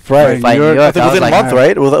want to fight New York?" I think within a month,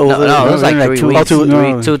 right? No, it was like 3 weeks. 3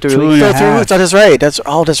 weeks. 3 weeks. That's right. That's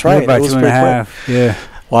right. About 2.5. Yeah.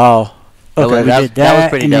 Wow. Okay, we did that, was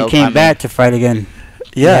pretty dope. And then came back to fight again.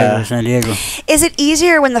 Yeah. San Diego. Is it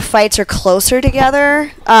easier when the fights are closer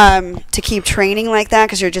together to keep training like that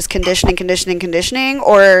because you're just conditioning,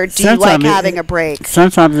 or do you like having a break?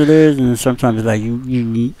 Sometimes it is, and sometimes it's like you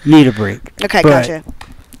need a break. Okay, But gotcha.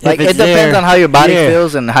 Like it it's depends there, on how your body yeah.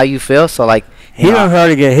 feels and how you feel. So like He don't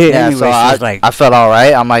hardly get hit yeah, anyway. so So it's like I felt all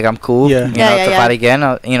right. I'm like I'm cool. Yeah. You Yeah, know, yeah, to yeah. fight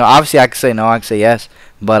again. You know, obviously I could say no, I could say yes,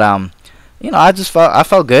 but you know, I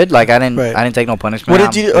felt good. Like I didn't take no punishment.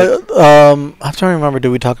 What did you? I'm trying to remember. Did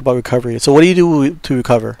we talk about recovery? So what do you do to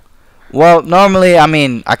recover? Well, normally, I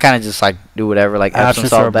mean, I kind of just like do whatever, like Epsom Epsom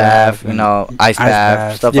salt salt bath, bath, you know, ice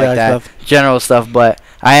bath, stuff Yeah, like ice that, bath. general stuff. But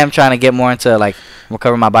I am trying to get more into like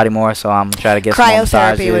recover my body more, so I'm trying to get some more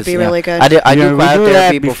Cryotherapy would massages, be you know. really good. I do we do that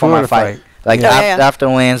cryotherapy before my the fight. Like Yeah. Oh, yeah. after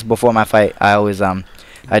wins, before my fight, I always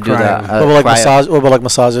I do the Cryo. What about like cryo. massage? What about like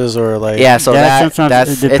massages or like? Yeah, so That's sometimes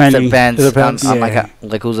that's it depending. depends. It depends. On Yeah.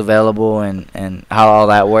 like who's available and how all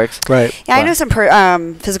that works. Right. Yeah, I But- know some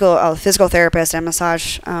physical therapists and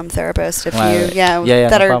massage therapists. If Right. you, yeah, Yeah,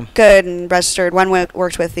 that no are problem. good and registered. One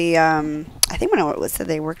worked with the. I think when it was said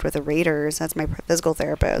they worked with the Raiders. That's my physical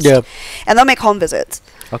therapist. Yeah. And they'll make home visits,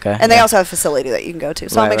 Okay. and they yeah. also have a facility that you can go to.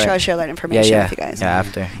 So I'll Right, make sure right. I share that information with you guys. Yeah,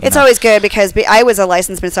 after. you It's know. always good because I was a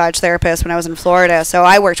licensed massage therapist when I was in Florida, so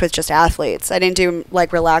I worked with just athletes. I didn't do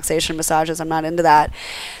like relaxation massages. I'm not into that.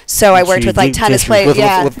 So I So worked you with like did tennis just players. With,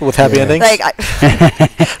 Yeah. with happy Yeah. endings. Like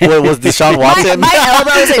What was Deshaun Watson? my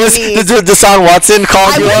elbows and knees. Did Deshaun Watson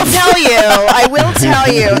call I you will up? tell you. I will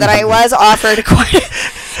tell you that I was offered quite.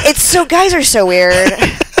 It's so guys are so weird.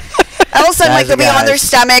 All of a sudden, like Guys they'll are be on their guys.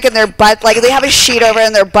 stomach and their butt, like they have a sheet over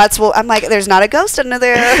and their butts will. I'm like, there's not a ghost under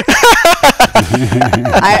there.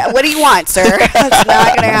 What do you want, sir? That's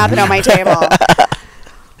not gonna happen on my table.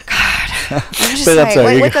 I'm just But that's like, all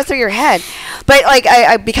right. what goes through your head? But like,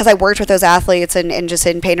 I because I worked with those athletes and just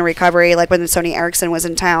in pain and recovery, like when Sony Erickson was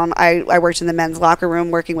in town, I worked in the men's locker room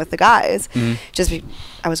working with the guys. Mhm.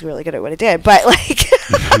 I was really good at what I did, but like,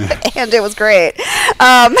 and it was great.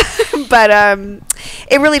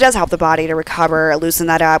 It really does help the body to recover, loosen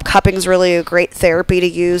that up. Cupping's really a great therapy to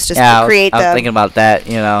use just Yeah, to create I was the. thinking about that.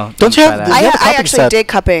 You know. Don't you try have- that. you have a I cupping actually set? did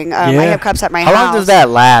cupping. I Yeah. have cups at my How house. long does that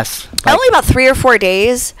last? Like, Only about 3 or 4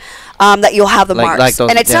 days. That you'll have the Like- marks, like those-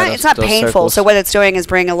 and it's yeah, not those- it's not those painful. circles. So what it's doing is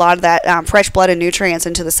bringing a lot of that fresh blood and nutrients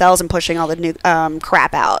into the cells and pushing all the new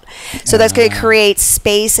crap out. So that's going to create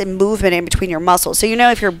space and movement in between your muscles. So you know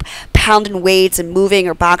if you're pounding weights and moving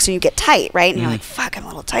or boxing, you get tight, right? And you're like, "Fuck, I'm a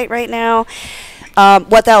little tight right now."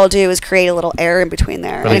 What that will do is create a little air in between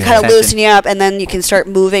there, and Release it kind of tension. loosen you up, and then you can start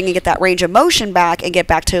moving and get that range of motion back and get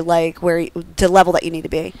back to like to level that you need to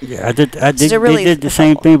be. Yeah, I did. So really They did the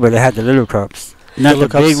same thing, but they had the little cups, not the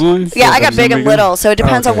Little big cups? ones. Yeah, I like got big and some little, so it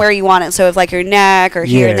depends on Okay. where you want it. So if like your neck or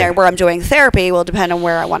here and Yeah. there, where I'm doing therapy, will depend on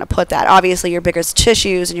where I want to put that. Obviously, your biggest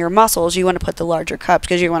tissues and your muscles, you want to put the larger cups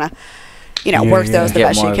because you want to, Yeah, work yeah. those the Get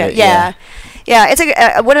best you more of can. it, Yeah. Yeah, it's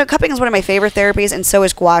cupping is one of my favorite therapies, and so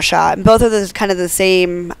is gua sha. And both of those kind of the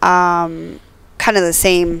same,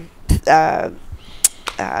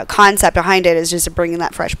 concept behind it is just bringing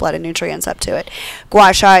that fresh blood and nutrients up to it.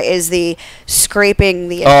 Gua sha is the scraping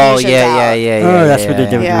the Oh adhesions yeah. out. Oh, that's what they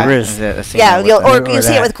did with Yeah. the wrist. Yeah, you'll Or you'll see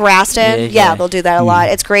it that. with Graston. Yeah, Yeah, yeah. they'll do that a lot.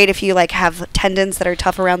 Mhm. It's great if you like have tendons that are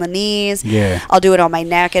tough around the knees. Yeah. I'll do it on my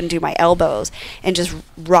neck and do my elbows and just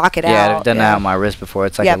rock it Yeah, out. I've done that on my wrist before.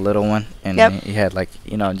 It's like Yep. a little one, and Yep. you had like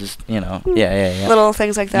yeah. Little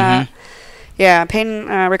things like that. Mhm. Yeah, pain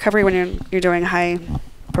recovery when you're doing high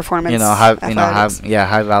performance. high athletics.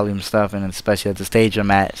 high volume stuff, and especially at the stage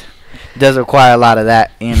I'm at, it does require a lot of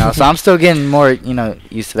that. So I'm still getting more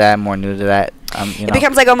used to that, more new to that. It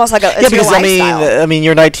becomes like almost like a Yeah, it's your because lifestyle. I mean,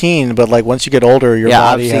 you're 19, but like once you get older, your yeah,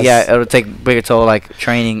 body obviously, has. it'll take bigger toll, like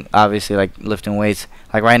training, obviously, like lifting weights.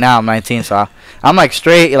 Like right now, I'm 19, so I'm like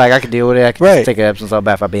straight, like I could deal with it. I could Right. just take an Epsom salt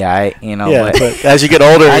bath, I'll be alright, Yeah, But but as you get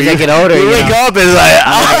older, As I get older, you you wake know. up and it's like,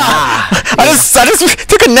 I just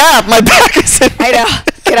took a nap. My back is in. I know.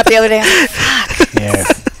 Get up the other day. Yeah.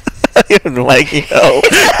 like, yo.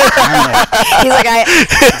 He's like,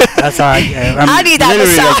 That's how I'm I need that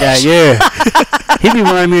literally like massage. that, yeah. He be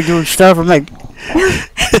wanting me to do stuff. I'm like,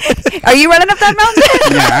 are you running up that mountain?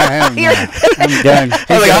 nah, I am. You're- Nah. I'm done.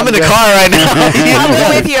 I'm like, I'm in the car right now.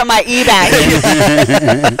 I'm with you on my e-bag.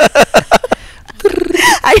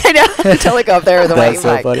 I know. Until I go up there with the white That's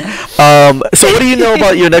so flag. funny. So what do you know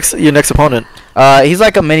about your next opponent? He's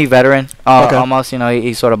like a mini veteran, Okay. almost.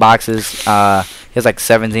 He sort of boxes. He has like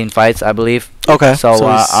 17 fights, I believe. Okay. So,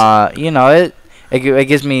 he's- it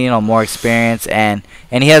gives me more experience, and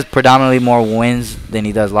he has predominantly more wins than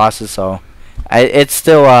he does losses. So, it's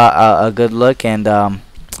still a good look, and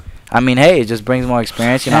I mean, hey, it just brings more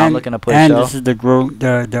experience. I'm looking to put a And show. this is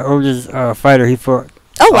the oldest fighter he fought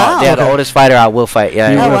Oh wow. Yeah, the oldest fighter I will fight. Yeah.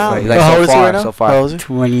 You yeah. will wow. fight. Like how so old is he far, right now? so far. How old is he?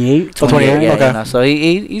 28. 28, Yeah, okay. you know, so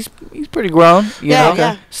he's pretty grown. You Yeah, know.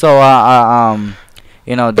 yeah. So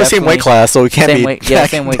you know, The same definitely- weight class, so we can't same be weight, yeah,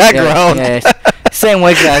 same weight, that yeah, grown. yeah, same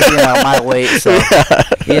weight class, you know, my weight. So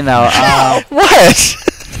you know, What?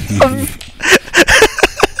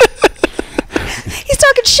 He's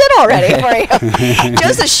talking shit already for you.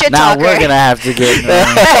 Just a shit now talker. we're gonna have to get.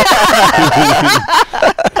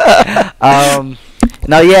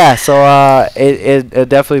 No, yeah. So it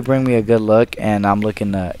definitely bring me a good look, and I'm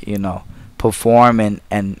looking to perform and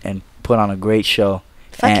put on a great show.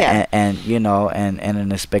 Fuck yeah. And you know, and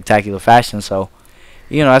in a spectacular fashion. So,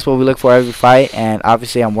 that's what we look for every fight. And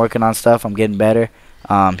obviously, I'm working on stuff. I'm getting better.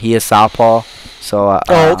 He is southpaw, so.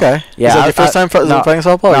 Oh, okay. Yeah. Is that your first time fighting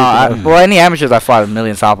southpaw? No, well, any amateurs I fought a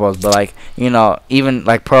million southpaws, but like even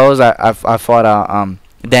like pros, I fought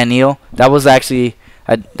Daniel. That was actually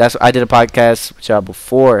I did a podcast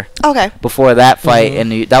before that fight,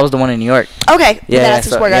 and that was the one in New York. Okay. Yeah, That's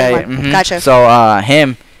so, where yeah, going. Gotcha. So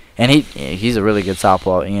him. And he's a really good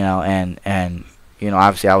southpaw, and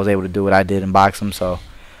obviously I was able to do what I did and box him. So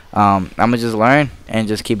I'm gonna just learn and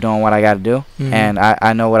just keep doing what I got to do. Mhm. And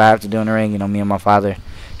I know what I have to do in the ring. Me and my father,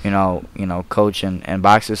 coach and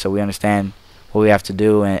boxers, so we understand what we have to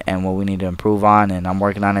do and what we need to improve on. And I'm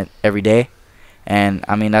working on it every day. And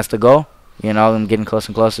I mean that's the goal. I'm getting closer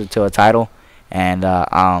and closer to a title. And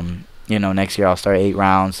next year I'll start 8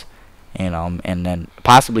 rounds. And then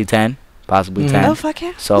possibly 10. Possibly 10. Oh fuck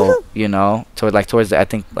yeah! So towards the, I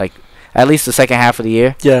think like at least the second half of the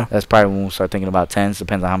year. Yeah. That's probably when we'll start thinking about 10s.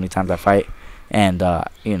 Depends on how many times I fight, and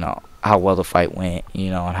how well the fight went.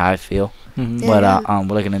 And how I feel. Mhm. Yeah. But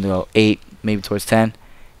we're looking to do 8, maybe towards 10,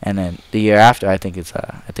 and then the year after I think it's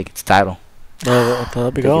title. Oh,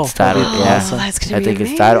 that'd be I think cool. it's title. Oh, Yeah. that's gonna I be think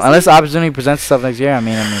amazing. it's title unless the opportunity presents itself next year. I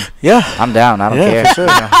mean, Yeah. I'm down. I don't Yeah, care. for sure.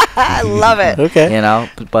 I love it. Okay.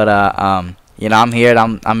 But I'm here.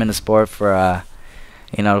 I'm in the sport for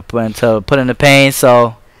to put in the pain.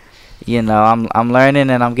 So I'm learning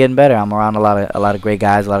and I'm getting better. I'm around a lot of great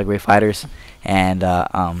guys, a lot of great fighters, and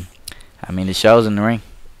it shows in the ring.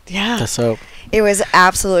 Yeah. That's so. It was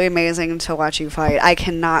absolutely amazing to watch you fight. I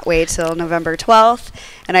cannot wait till November 12th,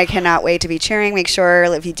 and I cannot wait to be cheering. Make sure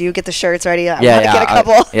if you do get the shirts ready, I want to get a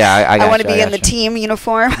couple. I got want to you, be I in the got you. team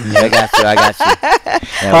uniform. Yeah, I got you. Yeah,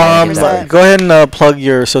 we're gonna get that. Go ahead and plug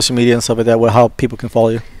your social media and stuff like that. How people can follow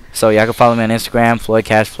you. So y'all can follow me on Instagram, Floyd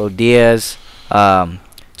Cashflow Diaz.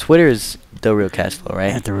 Twitter is The Real Cashflow,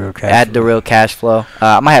 right? At the real cash. At The Real Cashflow.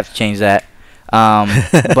 I might have to change that.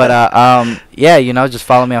 Just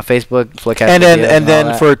follow me on Facebook, Floyd Cashflow And Diaz then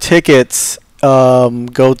all that. for tickets,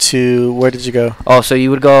 go to where did you go? Oh, so you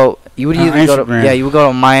would either go to Instagram. you would go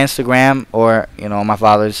to my Instagram or my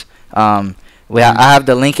father's. I have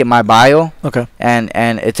the link in my bio. Okay. And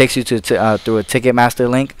it takes you to through a Ticketmaster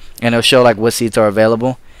link, and it'll show like what seats are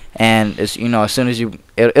available. And it's as soon as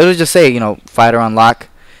it'll just say fighter unlock.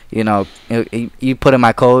 You put in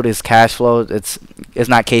my code is Cashflow. It's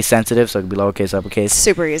not case sensitive, so it can be lowercase, uppercase.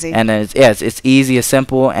 Super easy. And then it's easy, it's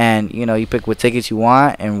simple, and you pick what tickets you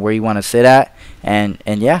want and where you want to sit at, and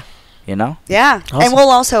yeah. Yeah. Awesome. And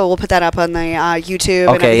we'll put that up on the YouTube. Okay,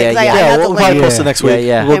 and everything. 'Cause yeah, I Yeah, had the we'll probably link. post it next week.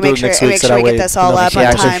 Yeah. We'll And do make it next sure- week. make so sure that we get way, this all we up can on Yeah,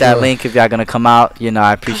 share click time. that link if y'all gonna come out.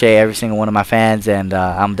 I appreciate every single one of my fans, and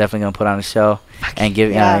I'm definitely gonna put on a show and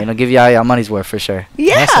give y'all your money's worth for sure.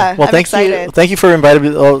 Yeah. Awesome. Well, I'm thank excited. you. Thank you for inviting me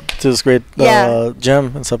to this great Yeah.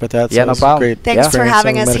 gym and stuff like that. Yeah, So no it's problem. Great Thanks for experience.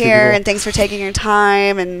 having I us met a few here, people. and thanks for taking your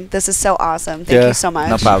time. And this is so awesome. Thank Yeah. you so much.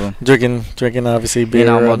 No problem. Drinking, obviously beer.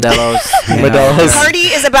 and- Modelo's. Modelo's. The party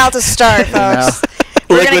is about to start, folks.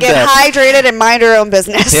 We're going to Liquid get Death. hydrated and mind our own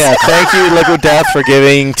business. Yeah, thank you, Liquid Death, for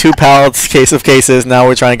giving 2 pallets cases. Now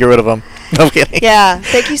we're trying to get rid of them. No, I'm kidding. Yeah.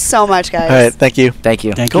 Thank you so much, guys. All right, thank you. Thank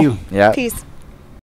you. Thank Cool. you. Yeah. Peace.